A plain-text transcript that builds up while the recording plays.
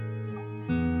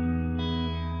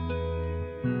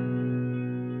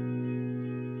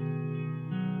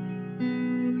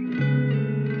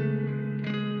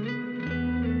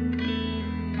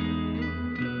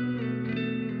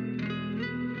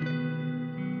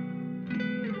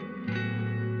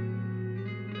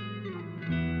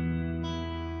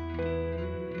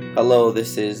Hello,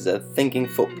 this is Thinking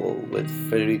Football with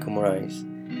Federico Moraes.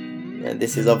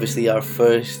 This is obviously our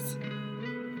first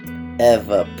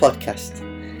ever podcast.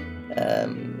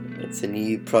 It's a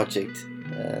new project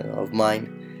of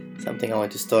mine, something I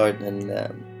want to start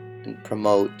and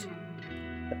promote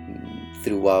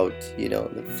throughout,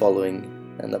 the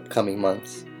following and upcoming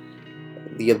months.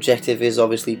 The objective is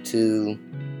obviously to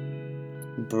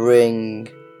bring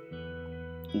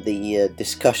the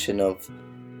discussion of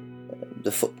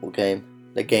the football game,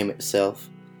 the game itself,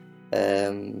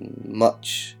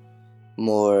 much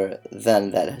more than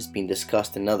that has been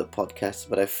discussed in other podcasts,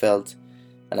 but I felt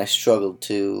and I struggled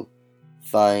to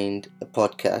find a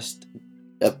podcast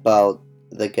about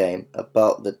the game,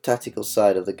 about the tactical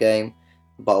side of the game,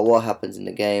 about what happens in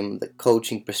the game, the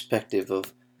coaching perspective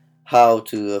of how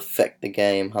to affect the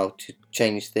game, how to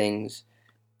change things,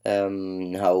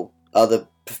 how other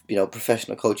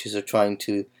professional coaches are trying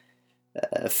to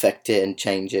affect it and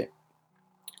change it,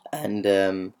 and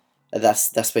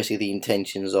that's basically the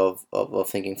intentions of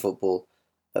Thinking Football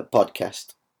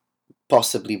podcast.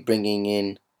 Possibly bringing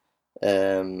in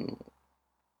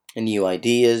new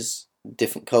ideas,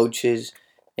 different coaches,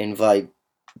 invite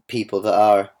people that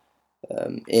are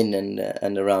in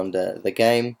and around the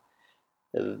game,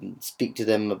 speak to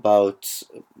them about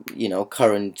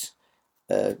current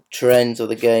trends of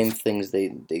the game, things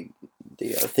they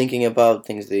are thinking about,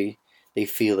 things they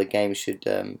feel the game should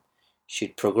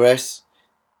progress.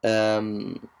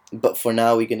 But for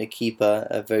now, we're going to keep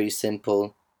a very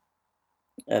simple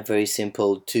two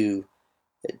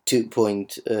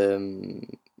point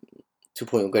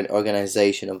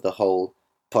organization of the whole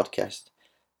podcast.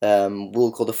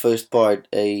 We'll call the first part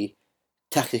a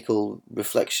tactical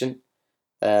reflection.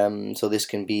 So this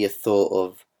can be a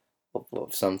thought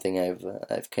of something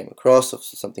I've came across, of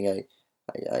something I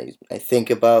think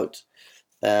about.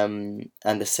 And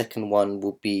the second one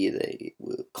will be the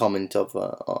comment of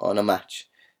on a match.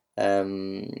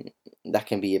 That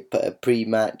can be a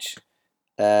pre-match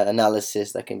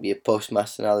analysis. That can be a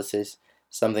post-match analysis.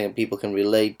 Something that people can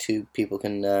relate to. People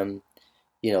can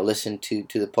listen to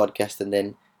the podcast and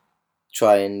then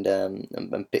try and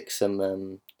pick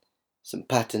some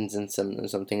patterns and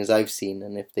some things I've seen,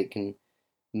 and if they can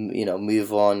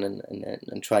move on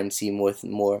and try and see more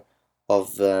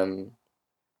of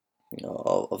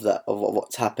of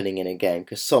what's happening in a game,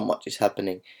 because so much is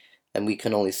happening and we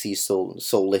can only see so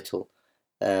little.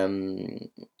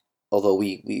 Although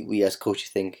we as coaches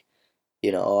think,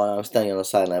 I'm standing on the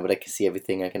sideline but I can see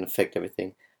everything, I can affect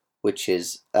everything, which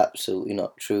is absolutely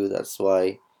not true. That's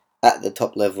why at the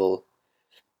top level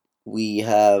we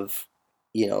have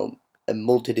a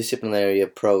multidisciplinary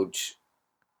approach,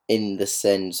 in the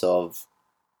sense of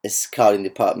a scouting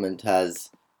department has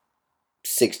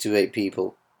 6 to 8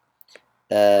 people.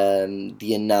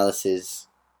 The analysis,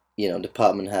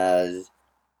 department has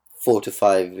 4 to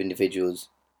 5 individuals.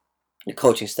 The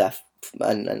coaching staff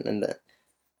and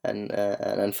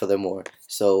furthermore.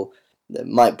 So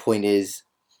my point is,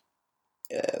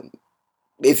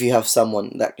 if you have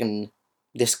someone that can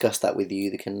discuss that with you,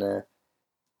 they can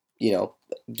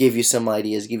give you some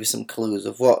ideas, give you some clues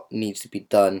of what needs to be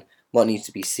done, what needs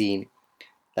to be seen,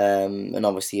 and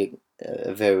obviously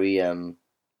a very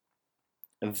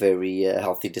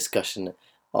healthy discussion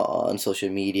on social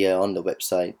media, on the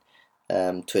website,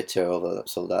 Twitter,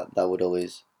 so that would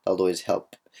always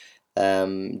help.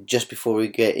 Just before we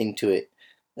get into it,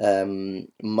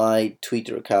 my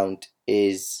Twitter account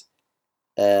is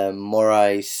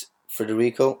Moraes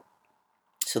Federico,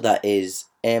 so that is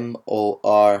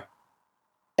MORAIS,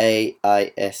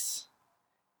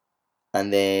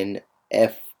 and then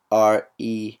FREDERICO.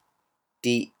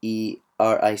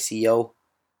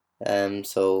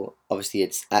 So obviously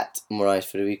it's at Moraes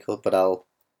Federico, but I'll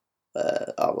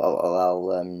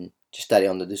just add it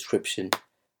on the description,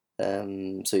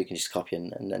 so you can just copy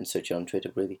and then search it on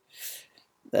Twitter, really.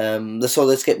 So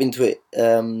let's get into it.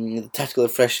 The tactical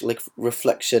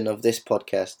reflection of this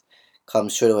podcast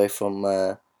comes straight away from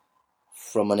a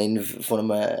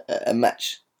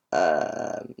match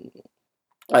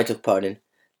I took part in,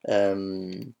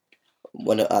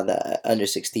 one at the under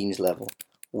 16s level,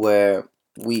 where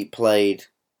we played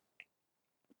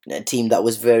a team that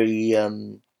was very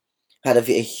had a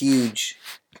huge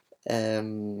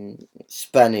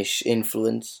Spanish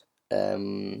influence,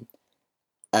 and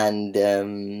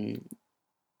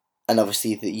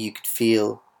obviously that you could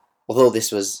feel, although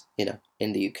this was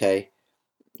in the UK,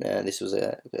 this was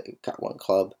a Cat 1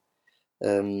 club.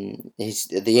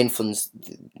 The influence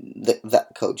that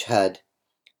coach had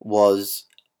was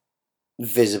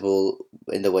visible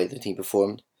in the way the team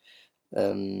performed.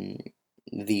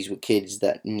 These were kids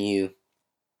that knew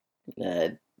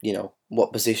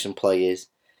what position play is.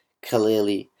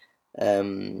 Clearly,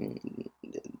 the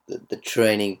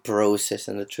training process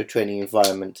and the training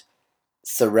environment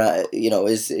is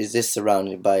this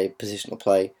surrounded by positional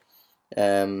play,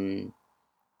 and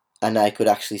I could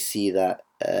actually see that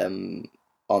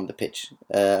on the pitch.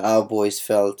 Our boys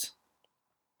felt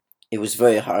it was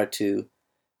very hard to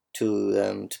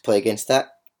play against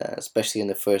that, especially in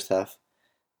the first half,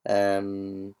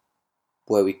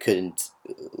 where we couldn't.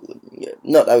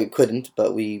 Not that we couldn't,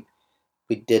 but we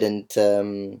didn't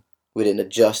we didn't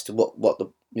adjust to what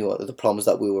the problems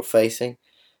that we were facing.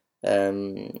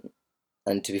 Um,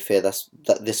 and to be fair,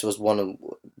 this was one of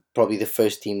probably the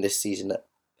first team this season that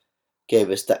gave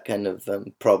us that kind of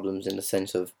problems, in the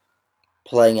sense of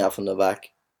playing out from the back,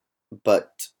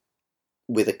 but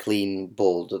with a clean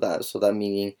ball. So that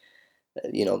meaning,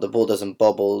 the ball doesn't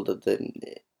bobble.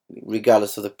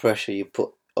 Regardless of the pressure you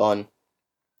put on,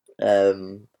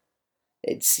 um,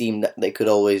 it seemed that they could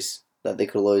always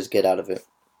get out of it.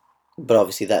 But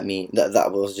obviously that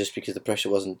was just because the pressure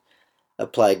wasn't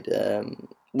applied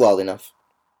well enough.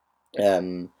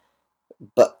 Um,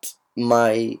 but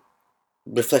my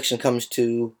reflection comes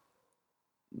to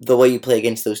the way you play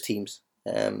against those teams.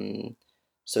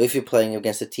 So if you're playing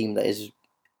against a team that is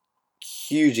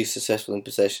hugely successful in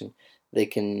possession, they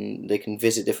can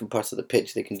visit different parts of the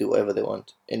pitch. They can do whatever they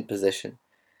want in possession.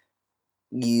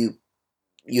 You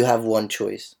you have one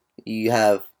choice. You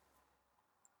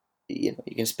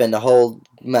can spend a whole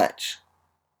match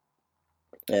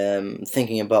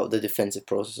thinking about the defensive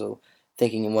process. So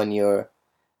thinking when you're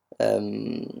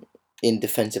in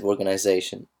defensive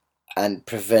organization and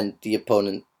prevent the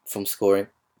opponent from scoring,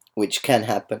 which can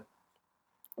happen.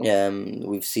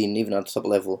 We've seen even at the top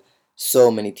level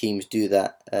so many teams do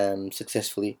that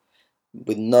successfully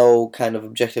with no kind of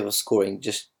objective of scoring,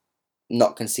 just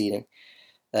not conceding,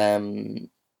 um,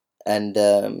 and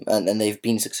they've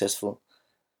been successful.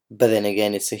 But then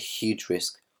again, it's a huge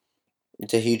risk.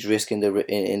 It's a huge risk in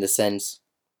the sense,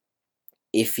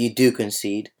 if you do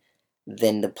concede,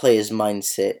 then the player's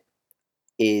mindset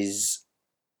is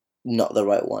not the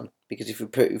right one, because if you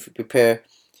prepare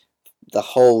the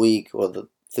whole week or the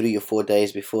 3 or 4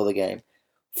 days before the game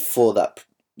for that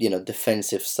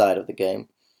defensive side of the game,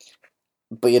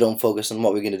 but you don't focus on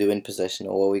what we're going to do in possession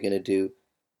or what we're going to do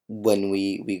when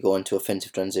we go into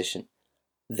offensive transition,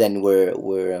 then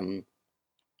we're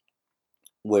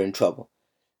in trouble.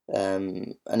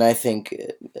 And I think,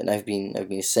 and I've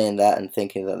been saying that and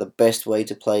thinking that the best way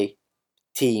to play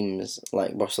teams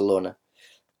like Barcelona,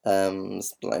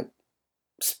 like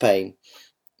Spain,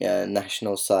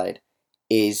 national side,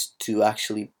 is to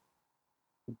actually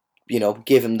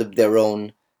give them their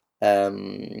own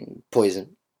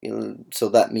poison. So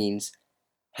that means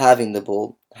having the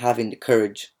ball, having the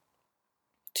courage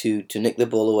to nick the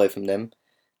ball away from them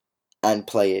and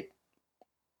play it,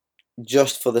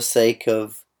 just for the sake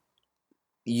of,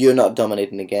 you're not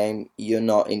dominating the game, you're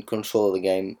not in control of the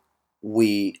game,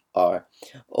 we are.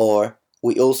 Or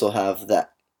we also have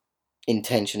that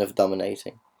intention of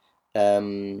dominating.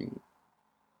 Um,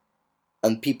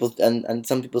 and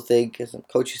some people think, and some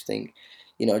coaches think,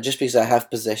 just because I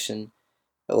have possession,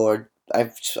 or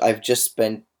I've just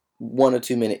spent 1 or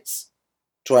 2 minutes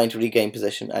trying to regain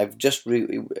possession, I just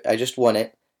won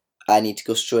it, I need to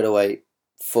go straight away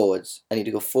forwards. I need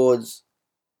to go forwards,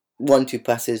 1-2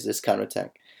 passes, this counter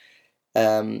attack.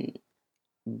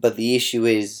 But the issue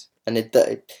is, and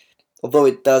although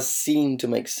it does seem to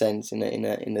make sense in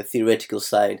a theoretical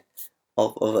side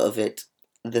of it,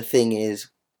 the thing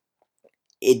is,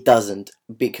 it doesn't,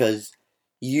 because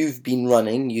you've been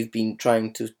running, you've been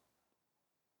trying to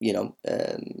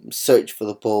search for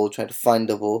the ball, trying to find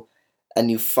the ball, and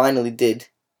you finally did.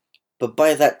 But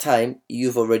by that time,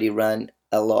 you've already ran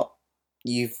a lot.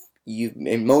 You've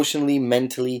emotionally,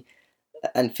 mentally,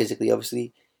 and physically,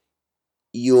 obviously,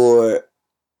 you're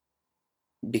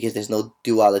because there's no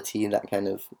duality in that kind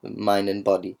of mind and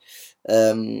body.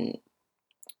 Um,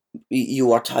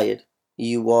 you are tired.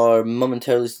 You are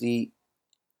momentarily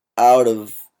out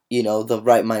of the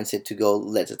right mindset to go,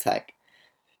 let's attack.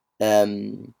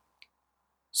 Um,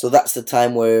 so that's the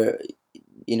time where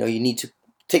you need to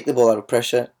take the ball out of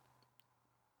pressure,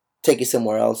 take it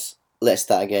somewhere else. Let's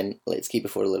start again. Let's keep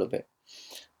it for a little bit.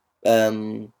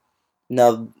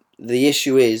 Now the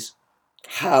issue is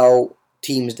how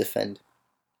teams defend.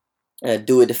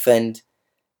 Do we defend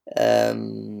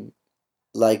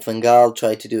like Van Gaal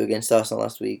tried to do against Arsenal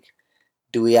last week?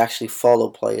 Do we actually follow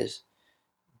players?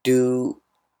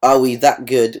 Are we that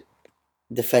good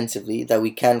defensively that we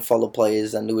can follow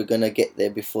players and we're gonna get there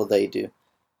before they do?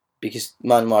 Because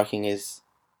man marking is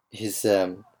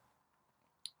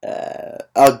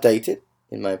outdated.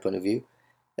 in my point of view,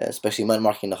 especially man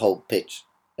marking the whole pitch.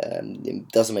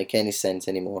 It doesn't make any sense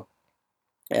anymore.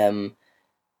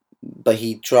 But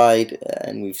he tried,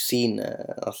 and we've seen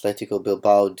Atletico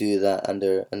Bilbao do that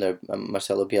under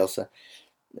Marcelo Bielsa.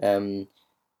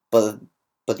 But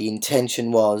the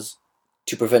intention was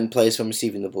to prevent players from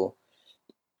receiving the ball.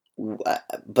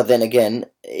 But then again,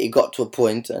 it got to a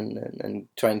point, and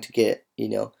trying to get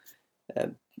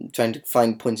trying to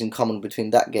find points in common between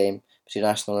that game between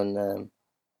Arsenal and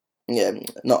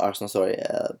not Arsenal, sorry,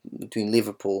 between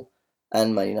Liverpool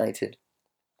and Man United.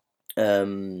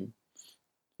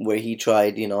 Where he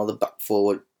tried, the back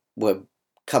forward were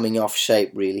coming off shape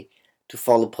really to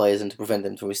follow players and to prevent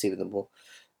them from receiving the ball.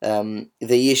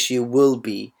 The issue will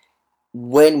be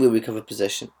when we recover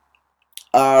possession.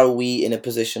 Are we in a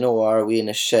position, or are we in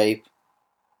a shape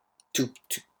to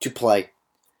play?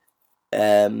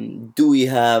 Do we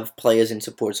have players in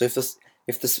support? So if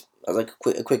this like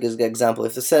a quick example,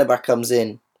 if the centre back comes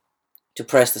in to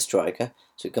press the striker,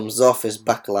 so he comes off his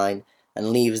back line and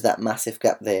leaves that massive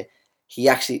gap there, he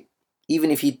actually,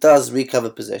 even if he does recover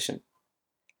possession,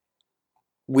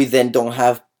 we then don't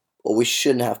have, or we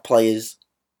shouldn't have players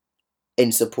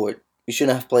in support. We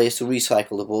shouldn't have players to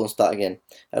recycle the ball and start again.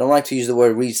 I don't like to use the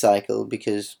word recycle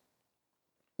because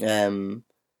when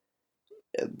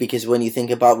you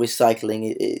think about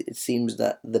recycling, it seems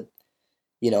that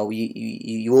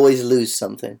you always lose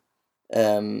something.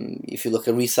 If you look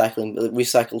at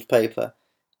recycled paper,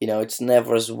 it's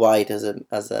never as white as a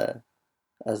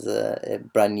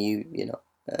brand new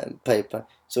paper.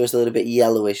 So it's a little bit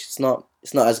yellowish. It's not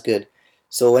as good.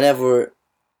 So whenever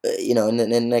in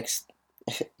the next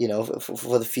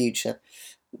for the future,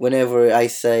 whenever I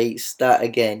say start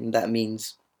again, that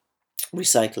means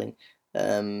recycling,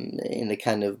 in the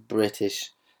kind of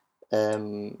British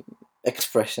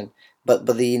expression. But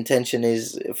the intention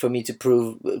is for me to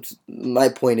prove. My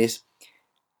point is,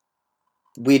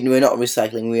 we're not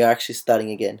recycling. We are actually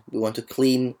starting again. We want a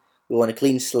clean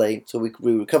slate. So we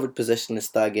recovered possession. Let's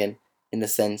start again. In the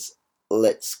sense,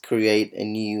 let's create a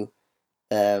new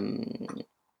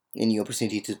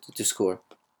opportunity to score.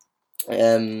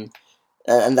 And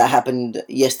that happened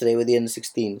yesterday with the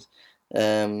under-16s.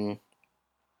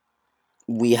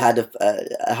 We had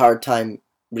a hard time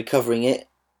recovering it,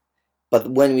 but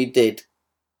when we did,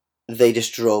 they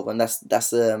just drove, and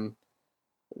that's a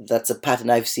pattern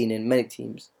I've seen in many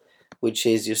teams, which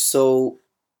is you're so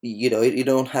you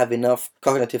don't have enough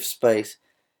cognitive space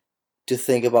to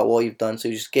think about what you've done, so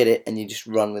you just get it and you just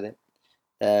run with it.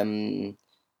 And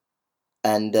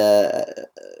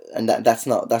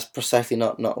that's precisely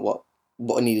not what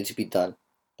needed to be done.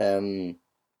 You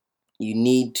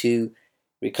need to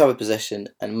recover possession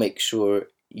and make sure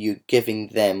you're giving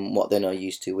them what they're not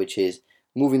used to, which is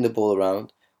moving the ball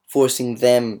around, forcing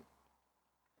the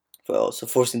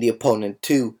opponent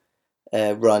to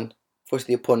run, forcing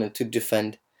the opponent to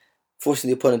defend, forcing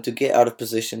the opponent to get out of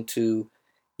position, to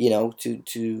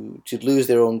lose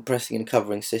their own pressing and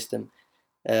covering system,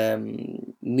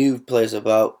 move players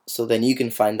about, so then you can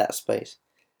find that space,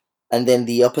 and then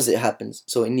the opposite happens.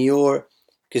 So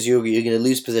because you're going to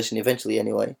lose possession eventually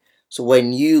anyway. So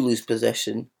when you lose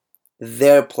possession,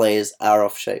 their players are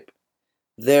off shape.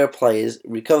 Their players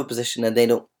recover possession and they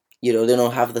don't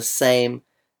have the same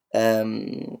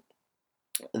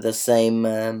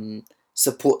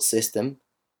support system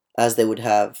as they would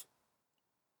have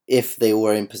if they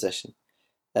were in possession.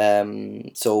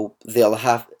 So they'll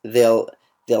have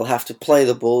to play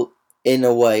the ball in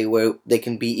a way where they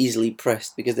can be easily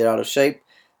pressed because they're out of shape.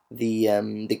 The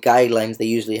guidelines they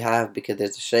usually have, because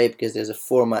there's a shape, because there's a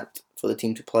format for the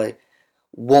team to play,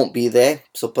 won't be there.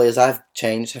 So players have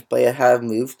changed, players have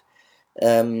moved,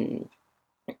 and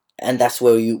that's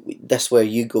where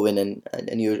you go in,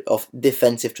 and your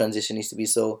defensive transition needs to be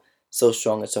so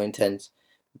strong and so intense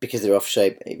because they're off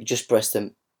shape. If you just press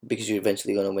them, because you're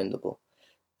eventually going to win the ball.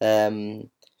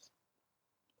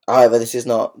 However, this is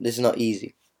not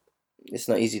easy. It's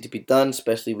not easy to be done,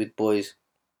 especially with boys,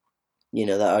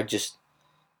 that are just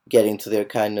getting to their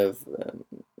kind of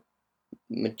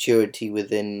maturity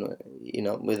within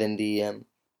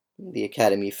the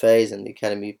academy phase and the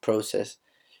academy process.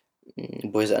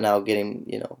 Boys that are now getting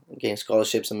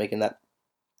scholarships and making that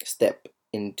step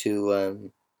into a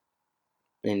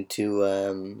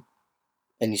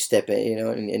new step,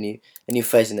 a new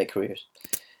phase in their careers.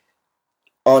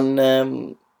 On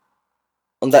that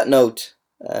note,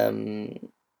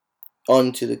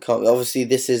 on to the obviously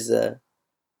this is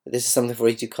something for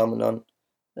you to comment on.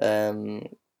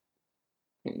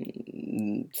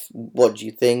 What do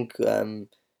you think? Do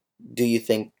you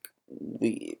think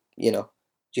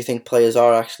do you think players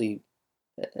are actually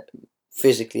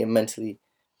physically and mentally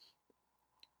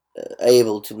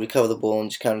able to recover the ball and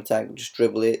just counter attack, just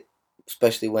dribble it,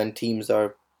 especially when teams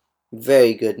are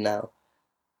very good now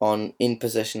on in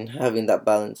possession, having that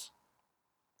balance,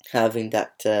 having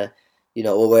that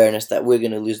awareness that we're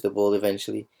going to lose the ball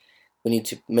eventually. We need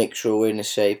to make sure we're in a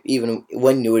shape. Even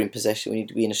when you're in possession, we need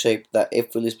to be in a shape that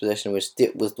if we lose possession,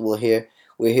 we're here.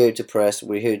 We're here to press.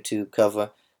 We're here to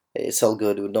cover. It's all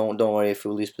good. Don't worry if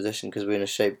we lose possession because we're in a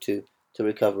shape to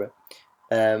recover it.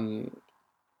 And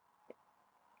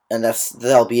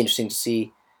that'll be interesting to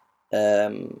see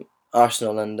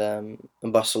Arsenal and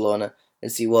Barcelona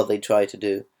and see what they try to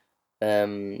do.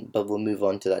 But we'll move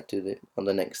on to that on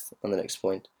the next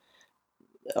point.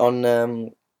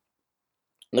 On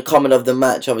the comment of the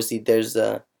match, obviously there's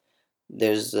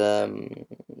Bayern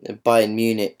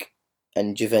Munich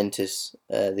and Juventus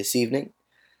this evening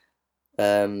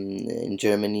in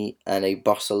Germany, and a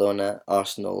Barcelona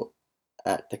Arsenal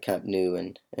at the Camp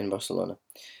Nou in Barcelona.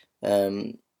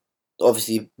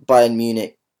 Obviously Bayern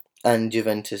Munich and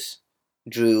Juventus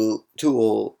drew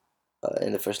 2-2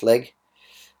 in the first leg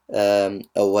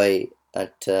away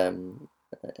at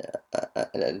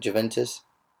Juventus.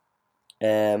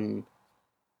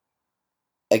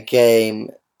 A game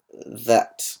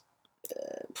that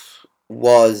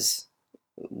was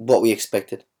what we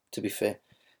expected, to be fair,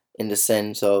 in the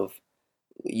sense of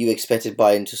you expected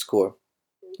Bayern to score.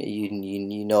 You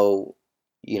know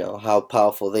how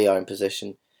powerful they are in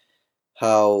possession,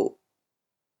 how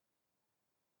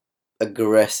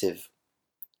aggressive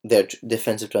their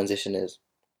defensive transition is,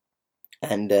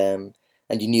 and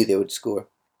you knew they would score.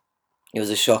 It was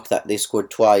a shock that they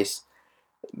scored twice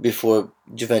before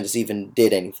Juventus even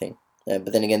did anything.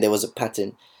 But then again, there was a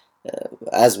pattern,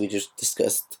 as we just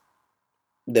discussed.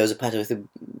 There was a pattern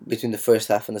between the first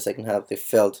half and the second half. They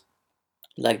felt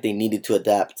like they needed to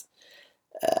adapt,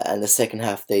 and the second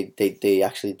half they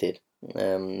actually did.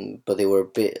 But they were a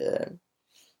bit,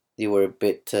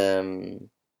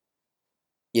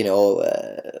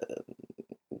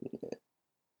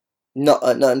 not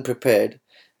unprepared,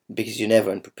 because you're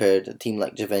never unprepared. A team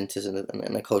like Juventus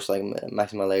and a coach like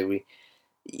Massimo Allegri,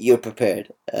 you're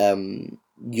prepared.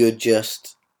 You're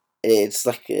just, it's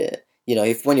like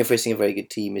if when you're facing a very good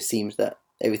team, it seems that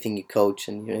everything you coach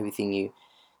and everything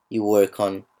you work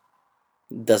on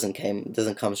doesn't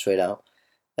come straight out.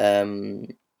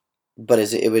 But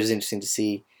it was interesting to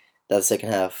see that the second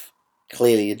half,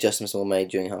 clearly adjustments were made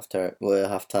during half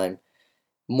time.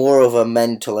 More of a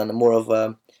mental and more of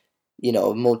a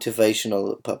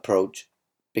motivational approach,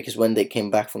 because when they came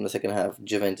back from the second half,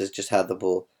 Juventus just had the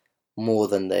ball more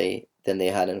than they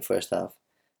had in the first half,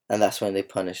 and that's when they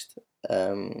punished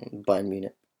Bayern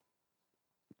Munich.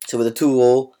 So with a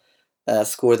 2-2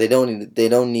 score, they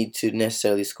don't need to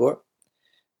necessarily score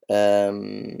a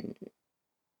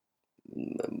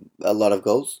lot of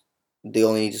goals. They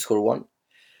only need to score one,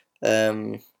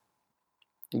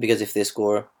 because if they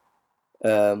score,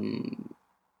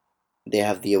 they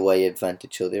have the away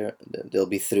advantage, so they'll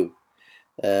be through.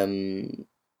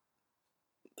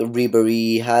 The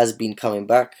Ribéry has been coming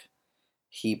back.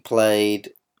 He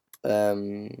played.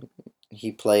 He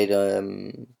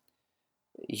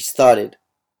started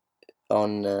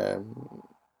on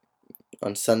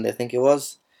Sunday, I think it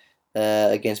was,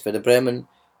 against Werder Bremen.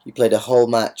 He played a whole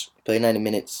match. He played 90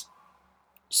 minutes,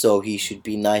 so he should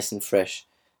be nice and fresh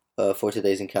for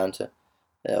today's encounter.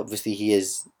 Obviously, he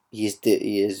is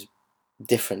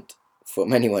different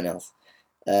from anyone else.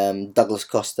 Douglas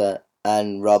Costa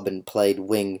and Robben played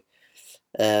wing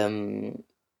in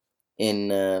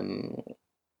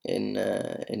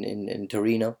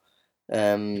Torino,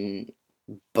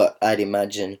 but I'd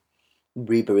imagine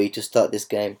Ribéry to start this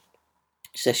game,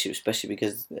 especially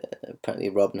because apparently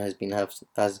Robben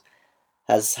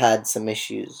has had some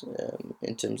issues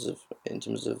in terms of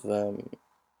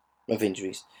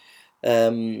injuries.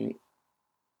 I'd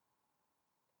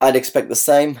expect the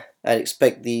same. I'd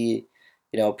expect the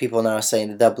people now are saying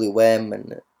the WM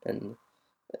and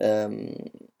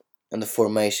the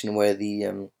formation where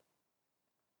the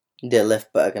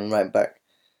left back and right back.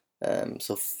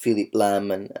 So Philippe Lam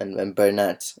and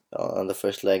Bernat on the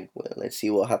first leg. Well, let's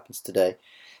see what happens today.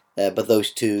 But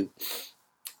those two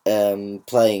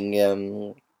playing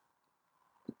in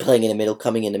the middle,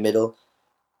 coming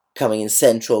in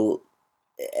central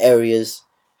areas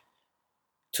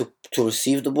to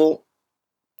receive the ball.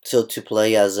 So to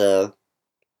play as a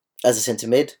centre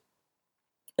mid,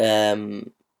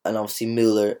 and obviously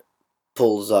Müller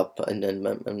pulls up and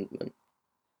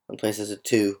plays as a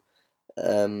 2,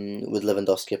 with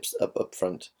Lewandowski up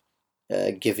front,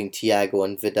 giving Thiago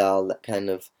and Vidal that kind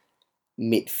of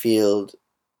midfield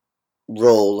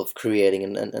role of creating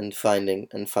and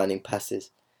finding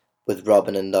passes with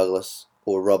Robben and Douglas,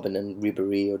 or Robben and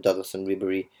Ribéry, or Douglas and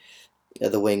Ribéry,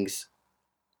 the wings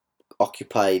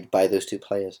occupied by those two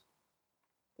players.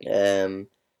 Um,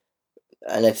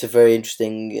 and it's a very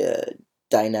interesting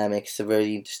dynamic. It's a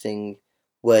very interesting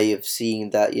way of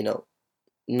seeing that,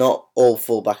 not all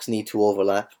fullbacks need to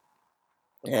overlap.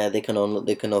 They can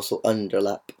also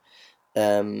underlap.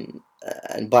 And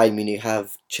Bayern Munich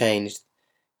have changed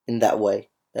in that way.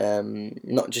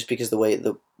 Not just because the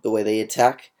way they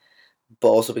attack, but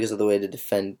also because of the way they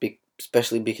defend.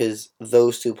 Especially because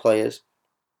those two players,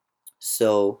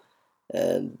 so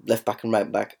left back and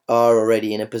right back, are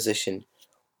already in a position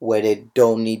where they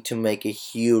don't need to make a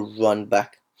huge run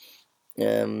back.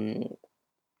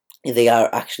 They are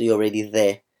actually already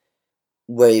there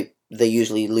where they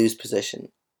usually lose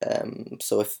possession.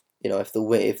 So if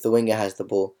the winger has the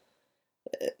ball,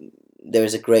 there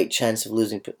is a great chance of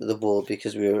losing the ball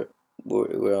because we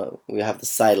have the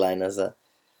sideline as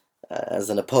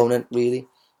an opponent, really,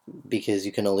 because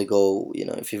you can only go,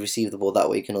 if you receive the ball that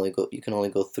way, you can only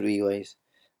go three ways,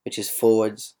 which is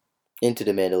forwards, into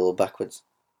the middle, or backwards.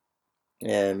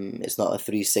 It's not a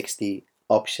 360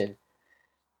 option,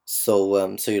 so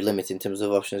you're limited in terms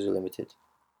of options. You're limited,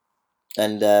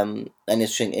 and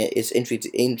it's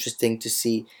interesting to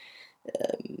see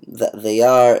that they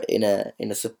are in a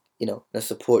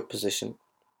support position.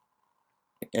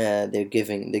 They're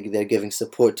giving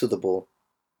support to the ball,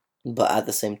 but at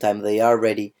the same time they are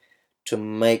ready to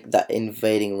make that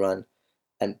invading run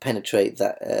and penetrate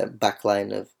that back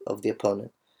line of the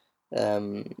opponent.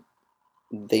 Um,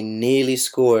 they nearly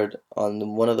scored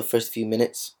on one of the first few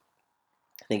minutes.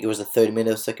 I think it was the 30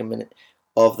 minute or second minute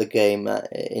of the game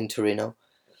in Torino,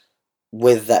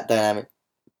 with that dynamic,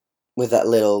 with that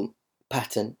little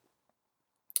pattern.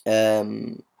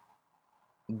 Um,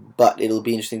 but it'll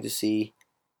be interesting to see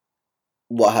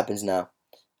what happens now.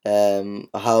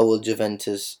 How will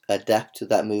Juventus adapt to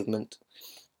that movement?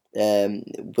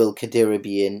 Will Khedira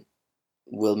be in?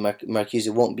 Will Marcuse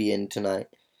won't be in tonight?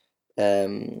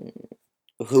 Um,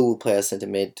 who will play as centre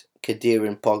mid? Khedira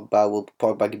and Pogba. Will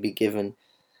Pogba be given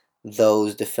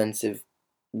those defensive?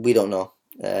 We don't know.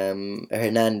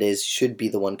 Hernandez should be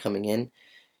the one coming in.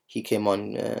 He came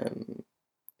on. For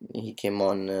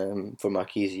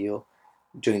Marquisio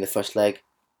during the first leg.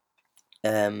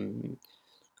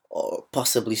 Or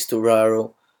possibly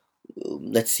Sturaro.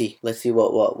 Let's see. Let's see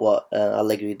what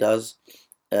Allegri does.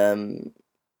 But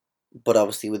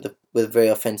obviously with very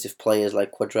offensive players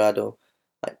like Cuadrado,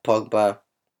 like Pogba,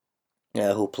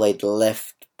 who played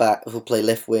left back, who play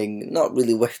left wing, not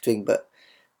really left wing, but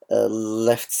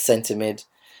left centre mid.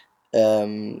 But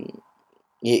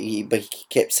he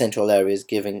kept central areas,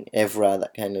 giving Evra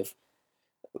that kind of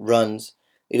runs.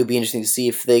 It'll be interesting to see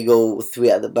if they go three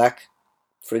at the back,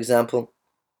 for example.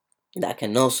 That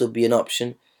can also be an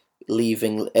option,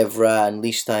 leaving Evra and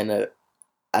Lichtsteiner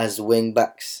as wing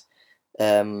backs,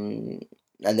 and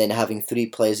then having three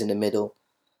players in the middle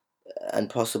and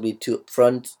possibly two up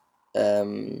front.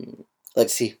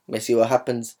 Let's see. Let's see what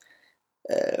happens.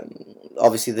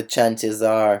 Obviously, the chances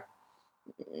are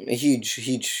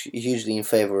hugely in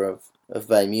favour of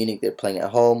Bayern Munich. They're playing at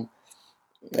home.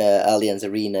 Allianz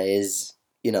Arena is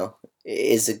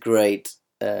a great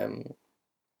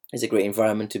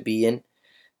environment to be in,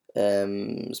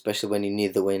 especially when you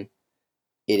need the win.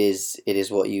 It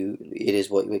is what you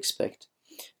expect.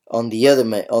 On the other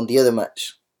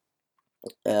match,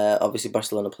 obviously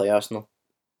Barcelona play Arsenal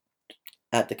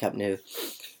at the Camp Nou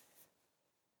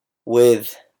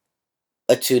with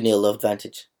a 2-0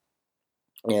 advantage.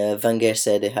 Wenger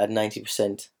said they had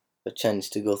 90% of chance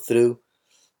to go through,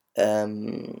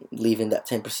 leaving that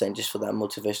 10% just for that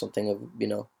motivational thing of,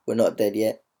 we're not dead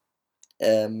yet.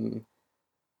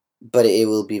 But it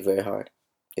will be very hard.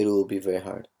 It will be very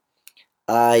hard.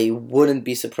 I wouldn't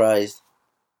be surprised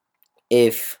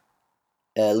if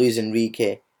Luis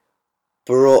Enrique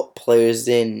brought players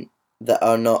in that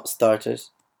are not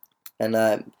starters, and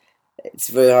it's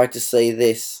very hard to say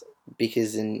this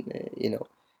because in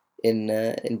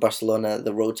Barcelona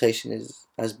the rotation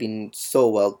has been so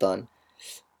well done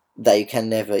that you can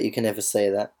never say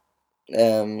that.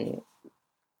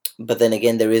 But then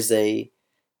again,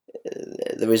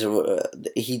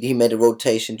 he made a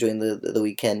rotation during the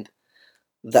weekend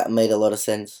that made a lot of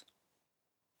sense.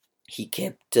 He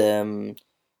kept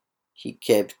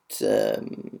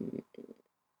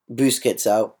Busquets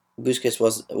out. Busquets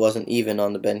wasn't even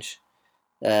on the bench,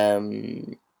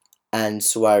 and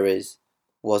Suarez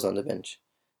was on the bench.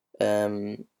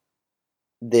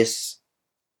 This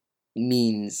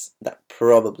means that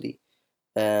probably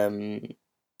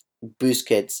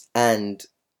Busquets and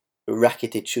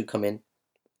Rakitic should come in,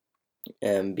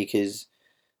 because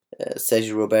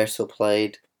Sergio Roberto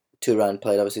played, Turan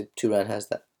played. Obviously, Turan has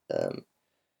that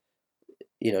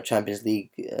Champions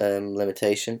League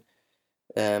limitation.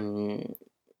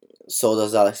 So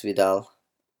does Alex Vidal.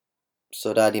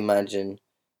 So I'd imagine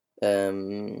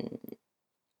Dani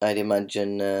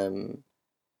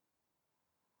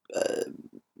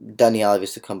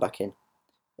Alves to come back in.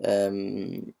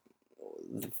 The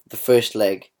first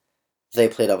leg, they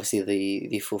played obviously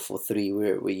the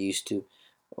 4-4-3 we're used to,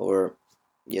 or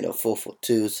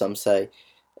 4-4-2 some say.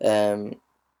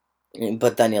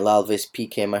 But Daniel Alves,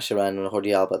 Piqué, Mascherano, and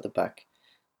Jordi Alba at the back,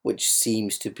 which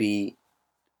seems to be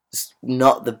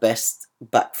not the best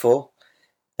back four.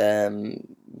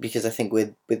 Because I think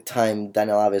with time,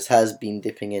 Daniel Alves has been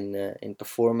dipping in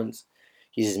performance.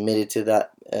 He's admitted to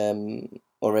that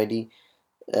already.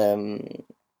 And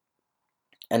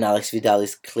Alex Vidal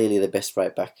is clearly the best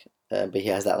right back, but he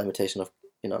has that limitation of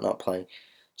not playing.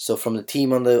 So from the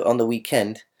team on the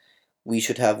weekend, we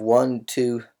should have 1,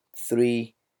 2,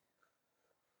 3,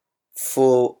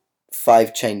 4,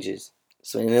 5 changes.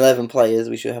 So in 11 players,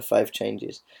 we should have 5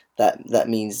 changes. That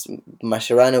means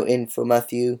Mascherano in for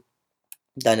Matthew,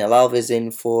 Daniel Alves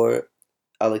in for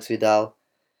Alex Vidal,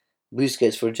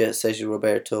 Busquets for Sergio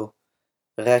Roberto,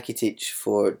 Rakitic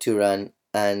for Turan,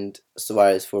 and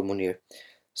Suarez for Munir.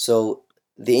 So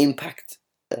the impact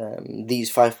these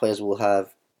 5 players will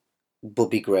have will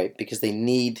be great, because they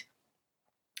need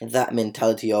that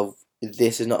mentality of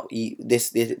this is not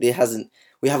this it hasn't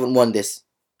we haven't won this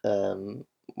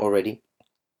already,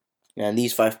 and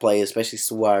these 5 players, especially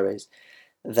Suarez,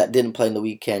 that didn't play in the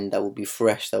weekend, that will be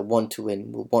fresh, that want to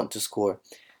win, will want to score,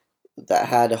 that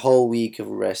had a whole week of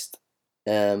rest.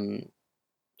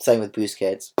 Same with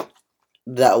Busquets.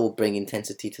 That will bring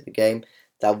intensity to the game.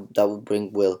 That will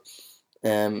bring will.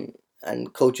 And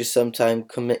coaches sometimes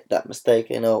commit that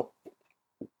mistake.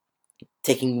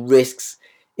 Taking risks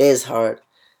is hard,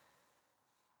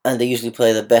 and they usually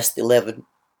play the best 11.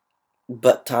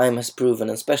 But time has proven,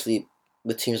 especially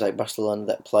with teams like Barcelona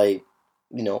that play,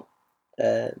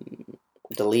 the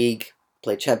league,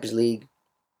 play Champions League,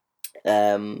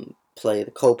 play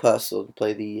the Copas, or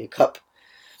play the Cup.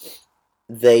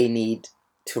 They need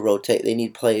to rotate. They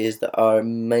need players that are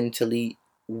mentally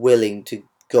willing to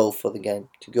go for the game.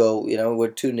 To go,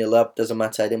 we're 2-0 up, doesn't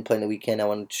matter, I didn't play in the weekend, I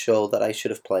want to show that I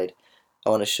should have played. I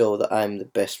want to show that I'm the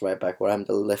best right back, or I'm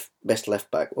the best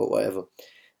left back, or whatever.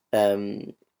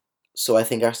 So I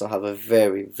think Arsenal have a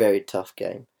very, very tough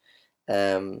game.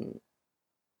 I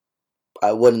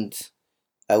wouldn't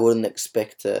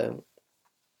expect a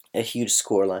huge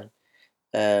scoreline.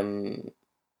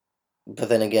 But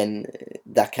then again,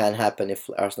 that can happen if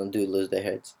Arsenal do lose their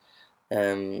heads.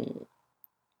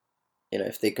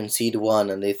 If they concede one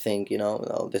and they think,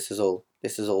 oh, this is all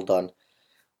done,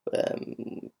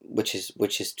 which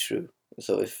is true.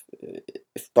 So if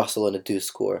Barcelona do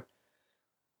score,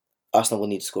 Arsenal will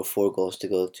need to score 4 goals to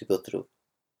go through,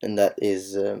 and that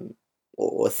is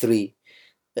or 3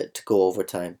 to go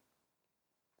overtime.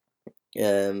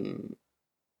 And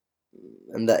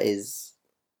that is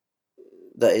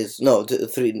no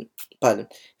 3. Pardon.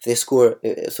 If they score,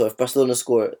 so if Barcelona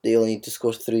score, they only need to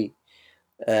score 3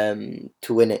 to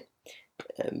win it,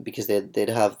 because they'd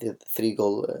have the 3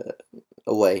 goal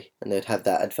away, and they'd have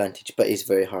that advantage. But it's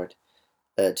very hard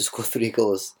to score 3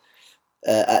 goals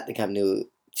at the Camp Nou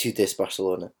to this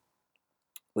Barcelona,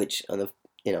 which on the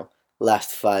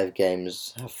last 5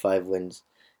 games have 5 wins.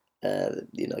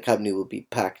 Camp Nou will be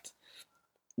packed.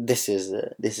 This is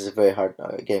a very hard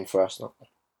game for Arsenal.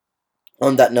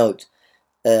 On that note,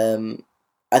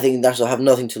 I think Arsenal have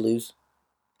nothing to lose,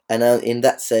 and in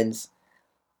that sense,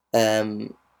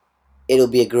 it'll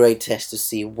be a great test to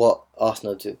see what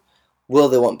Arsenal do. Will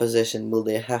they want possession? Will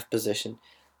they have possession?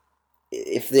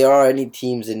 If there are any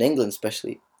teams in England,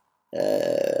 especially,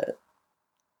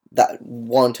 that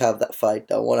want to have that fight,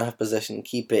 that want to have possession and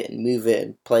keep it and move it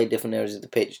and play different areas of the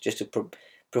pitch just to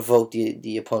provoke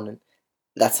the opponent,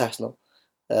 that's Arsenal.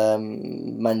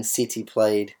 Man City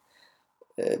played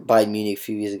Bayern Munich a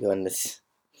few years ago, and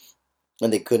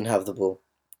they couldn't have the ball.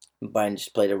 Bayern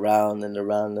just played around and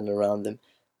around and around them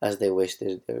as they wish.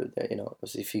 They're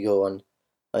if you go on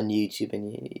YouTube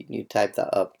and you type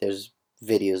that up, there's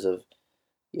videos of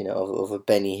of a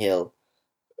Benny Hill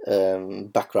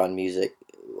background music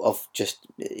of just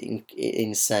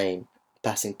insane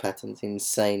passing patterns,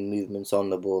 insane movements on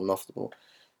the ball and off the ball,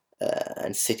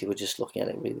 and City were just looking at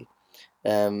it really,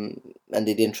 and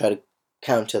they didn't try to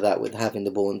counter that with having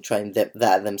the ball and trying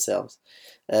that themselves,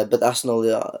 but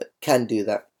Arsenal can do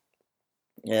that.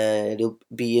 It'll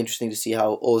be interesting to see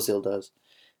how Ozil does.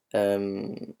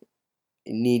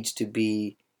 he needs to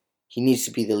be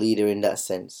the leader in that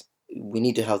sense. We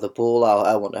need to have the ball.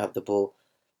 I want to have the ball.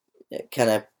 Can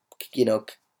I,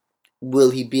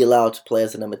 will he be allowed to play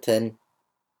as a number 10?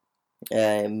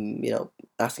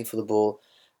 Asking for the ball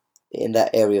in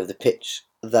that area of the pitch.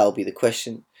 That'll be the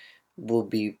question.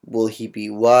 Will he be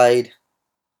wide?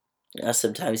 As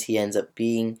sometimes he ends up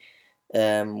being,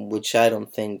 which I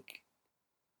don't think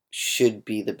should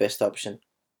be the best option.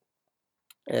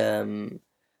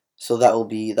 So that'll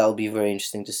be very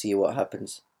interesting to see what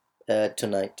happens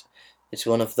tonight. It's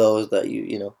one of those that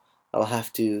I'll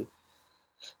have to.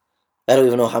 I don't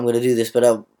even know how I'm going to do this, but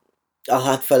I'll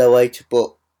have to find a way to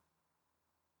put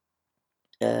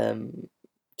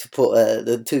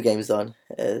the two games on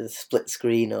split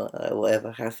screen or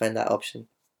whatever. I have to find that option.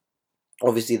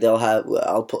 Obviously,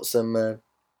 I'll put some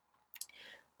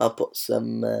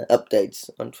updates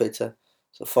on Twitter.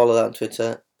 So follow that on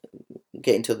Twitter.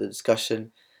 Get into the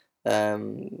discussion.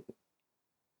 I'm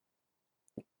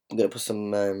gonna put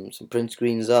some print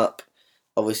screens up.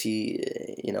 Obviously,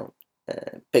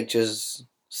 pictures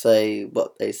say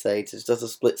what they say. It's just a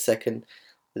split second.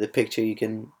 With a picture, you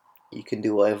can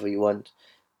do whatever you want.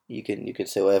 You can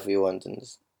say whatever you want, and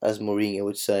as Mourinho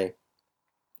would say,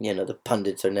 the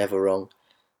pundits are never wrong.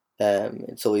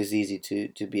 It's always easy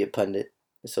to be a pundit.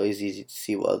 It's always easy to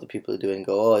see what other people are doing and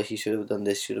go, oh, he should have done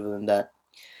this, should have done that.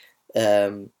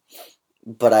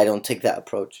 But I don't take that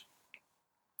approach.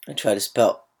 I try to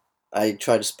spot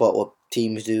what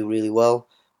teams do really well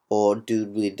or do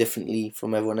really differently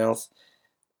from everyone else,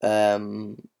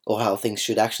 or how things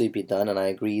should actually be done, and I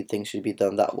agree things should be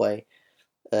done that way.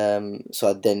 So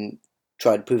I then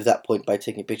try to prove that point by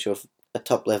taking a picture of a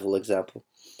top level example,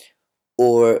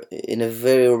 or in a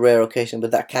very rare occasion,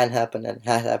 but that can happen and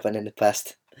has happened in the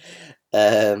past.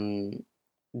 The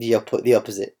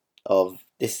opposite of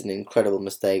this is an incredible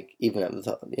mistake, even at the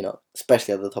top,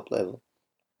 especially at the top level,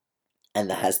 and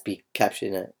that has been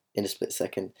captured in a split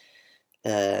second.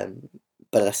 But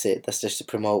that's it. That's just to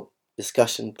promote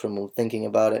discussion, promote thinking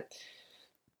about it,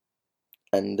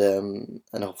 and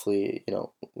hopefully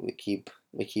we keep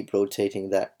rotating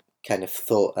that kind of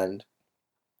thought and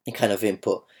kind of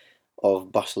input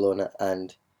of Barcelona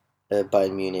and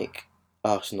Bayern Munich,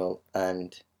 Arsenal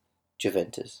and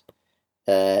Juventus.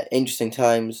 Interesting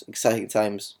times, exciting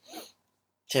times.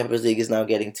 Champions League is now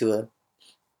getting to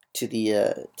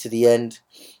the end.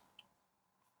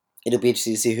 It'll be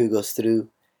interesting to see who goes through.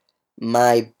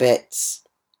 My bets,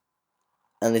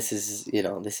 and this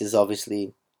is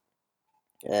obviously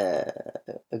a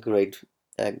great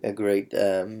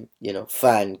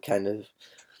fan kind of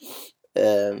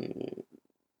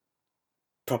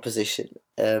proposition.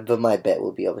 But my bet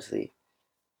will be obviously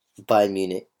Bayern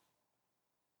Munich,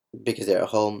 because they're at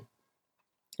home,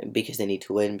 because they need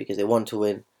to win, because they want to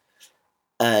win,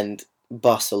 and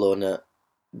Barcelona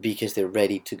because they're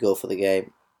ready to go for the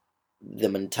game. The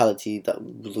mentality that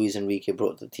Luis Enrique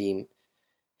brought to the team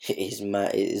is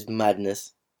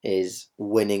madness, is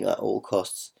winning at all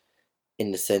costs,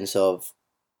 in the sense of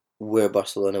we're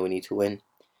Barcelona, we need to win.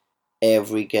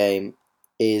 Every game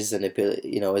is an ability,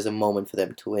 is a moment for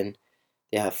them to win.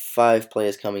 They have 5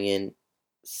 players coming in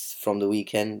from the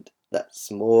weekend.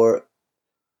 That's more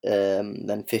than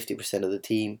 50% of the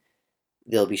team.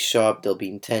 They'll be sharp, they'll be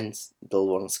intense, they'll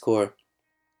want to score.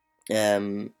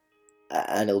 And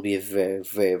it'll be a very,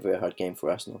 very, very hard game for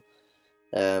Arsenal.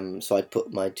 So I'd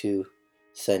put my 2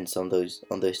 cents on those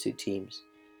 2 teams.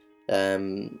 I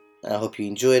hope you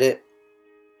enjoyed it.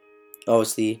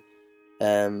 Obviously,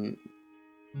 tell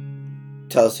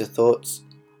us your thoughts.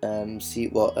 See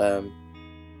what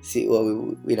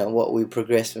we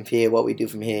progress from here, what we do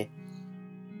from here.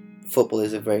 Football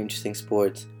is a very interesting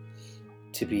sport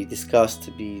to be discussed,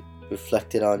 to be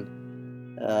reflected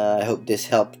on. I hope this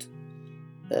helped.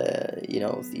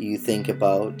 You think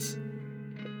about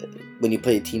when you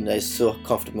play a team that is so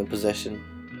comfortable in possession,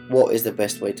 what is the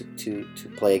best way to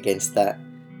play against that?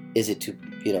 Is it to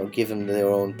give them their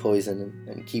own poison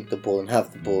and keep the ball and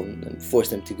have the ball and force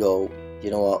them to go?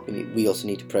 You know what? We also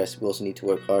need to press. We also need to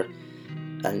work hard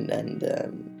and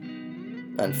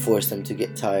force them to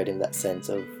get tired, in that sense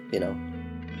of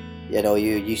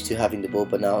you're used to having the ball,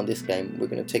 but now in this game we're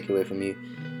going to take it away from you.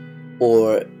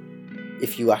 Or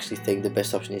if you actually think the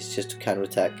best option is just to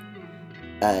counter-attack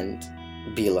and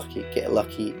be lucky, get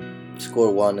lucky,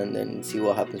 score 1 and then see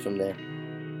what happens from there.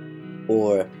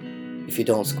 Or if you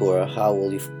don't score,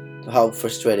 how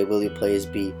frustrated will your players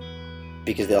be,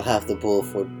 because they'll have the ball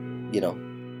for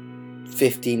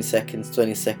 15 seconds,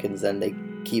 20 seconds, and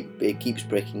it keeps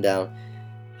breaking down.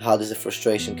 How does the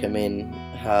frustration come in?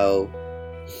 How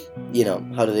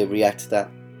do they react to that?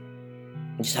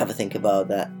 Just have a think about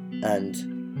that. and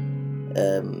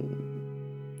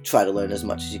try to learn as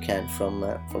much as you can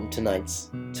from tonight's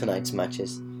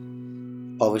matches.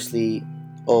 Obviously,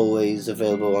 always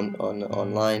available on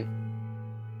online,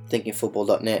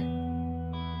 thinkingfootball.net,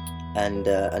 and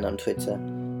on Twitter.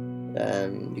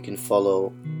 You can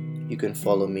follow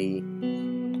me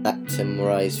at Tim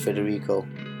Moraes Federico.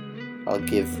 I'll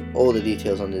give all the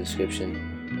details on the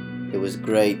description. It was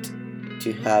great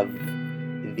to have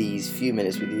these few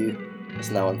minutes with you. It's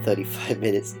now on 35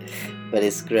 minutes, but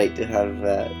it's great to have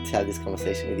this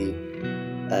conversation with you,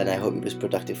 and I hope it was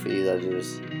productive for you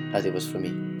as it was for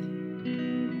me.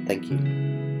 Thank you.